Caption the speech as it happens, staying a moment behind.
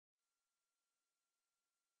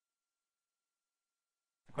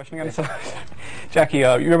Question again. So, Jackie, you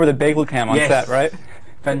remember the bagel cam on set, right?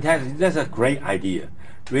 Fantastic. That's a great idea.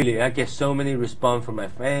 Really, I get so many response from my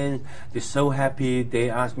fans. They're so happy. They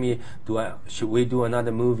ask me, should we do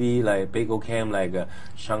another movie like Bagel Cam, like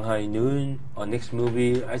Shanghai Noon, or next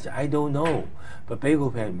movie? I said, I don't know. But Bagel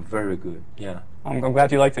Cam, very good. Yeah. I'm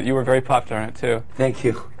glad you liked it. You were very popular in it too. Thank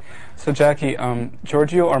you. So Jackie,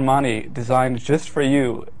 Giorgio Armani designed just for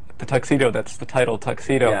you the tuxedo. That's the title,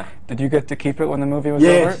 Tuxedo. Yeah. Did you get to keep it when the movie was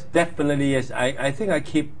over? Yes, definitely. Yes, I think I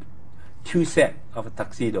keep 2 sets of a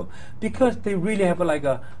tuxedo because they really have like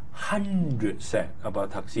 100 set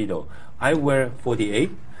about tuxedo. I wear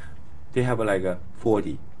 48. They have like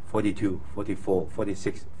 40, 42, 44,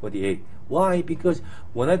 46, 48. Why? Because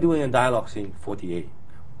when I'm doing a dialogue scene, 48.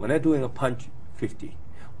 When I'm doing a punch, 50.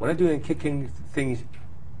 When I'm doing kicking things,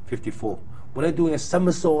 54. When I'm doing a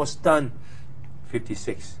somersault stunt,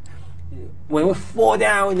 56. When we fall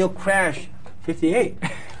down, you crash, 58.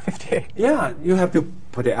 58. Yeah, you have to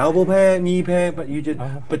put the elbow pad, knee pad, but you just,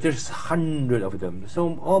 but there's 100 of them.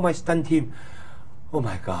 So all my stunt team, oh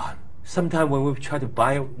my God. Sometimes when we try to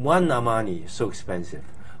buy one Armani, it's so expensive.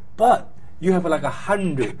 But you have like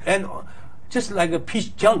 100, and just like a piece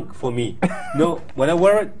junk for me. No, when I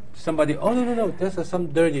wear it, somebody, oh no, that's some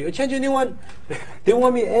dirty. Change a new one. They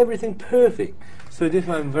want me everything perfect. So this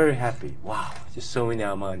one I'm very happy. Wow, just so many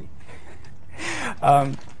Armani.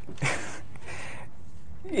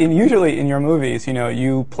 Usually in your movies, you know,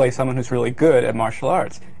 you play someone who's really good at martial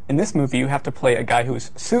arts. In this movie, you have to play a guy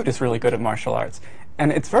whose suit is really good at martial arts.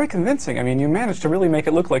 And it's very convincing. I mean, you managed to really make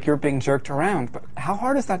it look like you're being jerked around. But how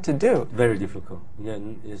hard is that to do? Very difficult. Yeah,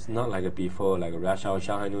 it's not like a before, like a rush hour,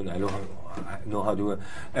 Shanghai Noon. I know how to do it.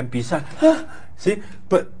 And besides, see,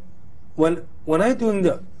 but when I'm doing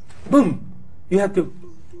the boom, you have to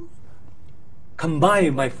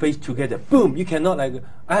combine my face together. Boom, you cannot like,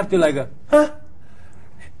 I have to like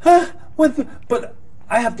but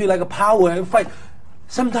I have to like a power and fight.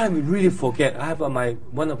 Sometimes we really forget. I have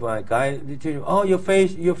one of my guys. Oh, your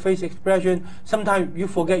face expression. Sometimes you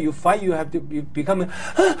forget. You fight. You have to become.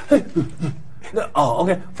 Oh,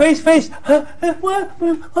 okay. Face.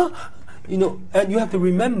 You know, and you have to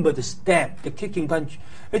remember the step, the kicking punch.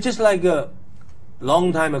 It's just like a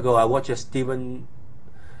long time ago. I watched a Stephen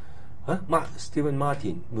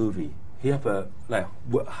Martin movie. He have a like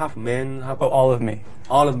half man, half. Oh, All of Me.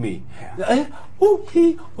 All of Me. Yeah.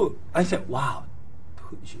 I said, wow,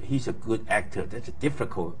 he's a good actor. That's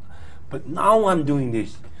difficult. But now I'm doing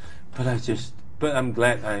this. But I'm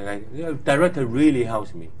glad. The director really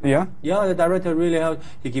helps me. Yeah. Yeah, the director really helps.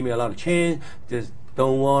 He give me a lot of chance. Just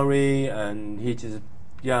don't worry, and he just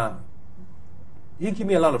he give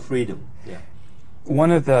me a lot of freedom. Yeah.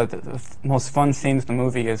 One of the most fun scenes in the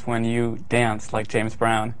movie is when you dance like James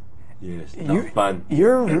Brown. Yes, not fun.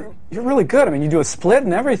 You're really good. I mean, you do a split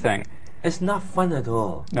and everything. It's not fun at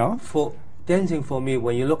all. No? For dancing, for me,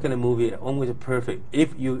 when you look at a movie, almost perfect.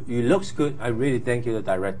 If you looks good, I really thank you, the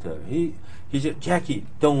director. He said, Jackie,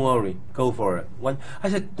 don't worry, go for it. I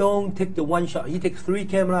said, don't take the one shot. He takes 3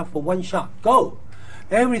 cameras for 1 shot. Go.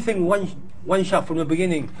 Everything one shot from the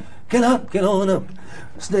beginning. Get up, get on up.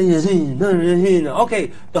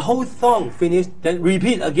 Okay, the whole song finished, then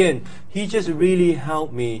repeat again. He just really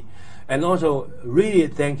helped me. And also, really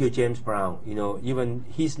thank you, James Brown. You know, even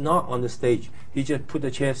he's not on the stage. He just put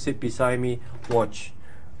the chair, sit beside me, watch,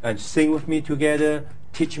 and sing with me together,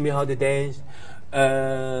 teach me how to dance,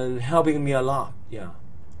 and helping me a lot. Yeah.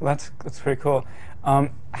 Well, that's pretty cool. How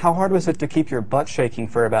hard was it to keep your butt shaking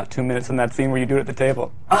for about 2 minutes in that scene where you do it at the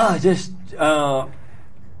table?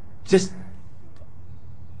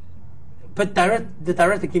 But the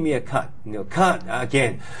director give me a cut, you know, cut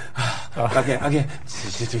again. Okay.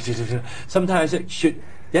 Sometimes I said, shoot.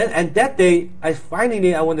 And that day, I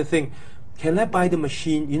want to think, can I buy the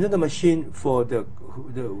machine? You know, the machine for the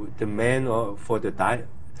man or for the diet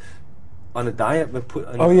on the diet. We put.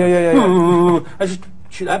 Yeah. I said,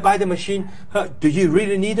 should I buy the machine? Do you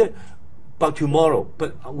really need it? But tomorrow.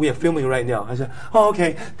 But we are filming right now. I said, oh,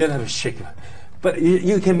 okay. Then I will shake it. But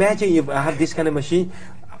you can imagine if I have this kind of machine.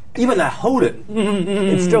 Even I hold it.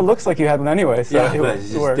 It still looks like you had one anyway. So yeah, but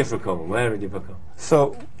it's just difficult, very difficult.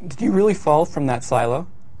 So, did you really fall from that silo?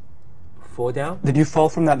 Fall down? Did you fall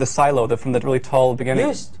from the silo, from the really tall beginning?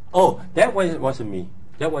 Yes. Oh, that one wasn't me.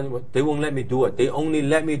 That one, they won't let me do it. They only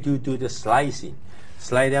let me do the sliding.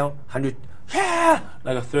 Slide down, 100,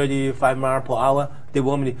 like a 35 miles per hour. They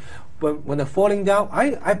want me to, but when they're falling down,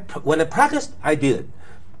 when I practiced, I did it.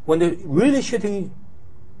 When they're really shooting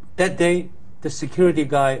that day, the security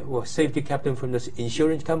guy or safety captain from the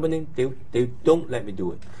insurance company, they don't let me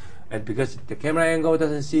do it. and because the camera angle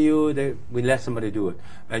doesn't see you, we let somebody do it,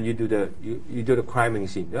 and you do the criming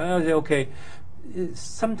scene. I say, okay,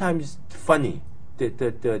 sometimes it's funny.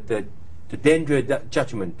 The danger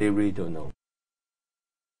judgment they really don't know.